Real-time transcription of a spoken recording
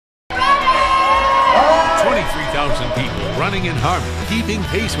people running in harmony, keeping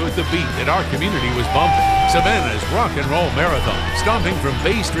pace with the beat that our community was bumping. Savannah's Rock and Roll Marathon, stomping from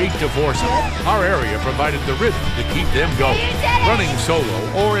Bay Street to Forsyth. Our area provided the rhythm to keep them going. Running solo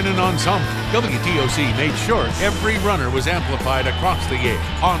or in an ensemble, WTOC made sure every runner was amplified across the air,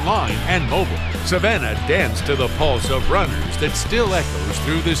 online and mobile. Savannah danced to the pulse of runners that still echoes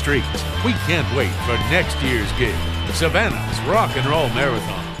through the streets. We can't wait for next year's gig. Savannah's Rock and Roll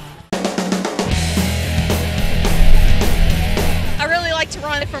Marathon. I really like to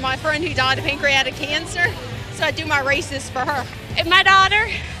run for my friend who died of pancreatic cancer, so I do my races for her. And my daughter,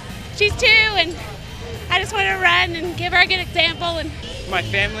 she's 2, and I just want to run and give her a good example. And my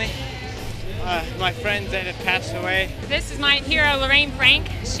family, my friends that have passed away. This is my hero, Lorraine Frank.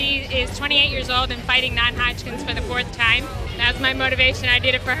 She is 28 years old and fighting non-Hodgkin's for the 4th time. That was my motivation. I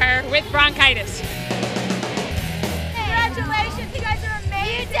did it for her with bronchitis. Congratulations, you guys are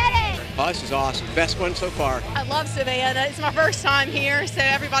amazing. You did it. Oh, this is awesome. Best one so far. I love Savannah. It's my first time here, so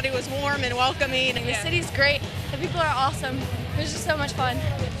everybody was warm and welcoming. the city's great. The people are awesome. It was just so much fun.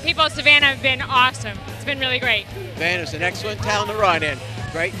 People of Savannah have been awesome. It's been really great. Savannah's an excellent town to run in.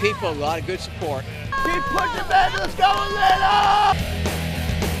 Great people, a lot of good support. Keep pushing, man. Let's go, Atlanta!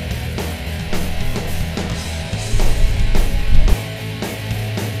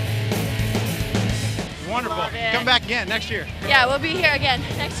 Wonderful. Come back again next year. Yeah, we'll be here again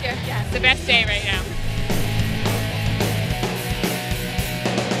next year. Yeah, it's the best day right now.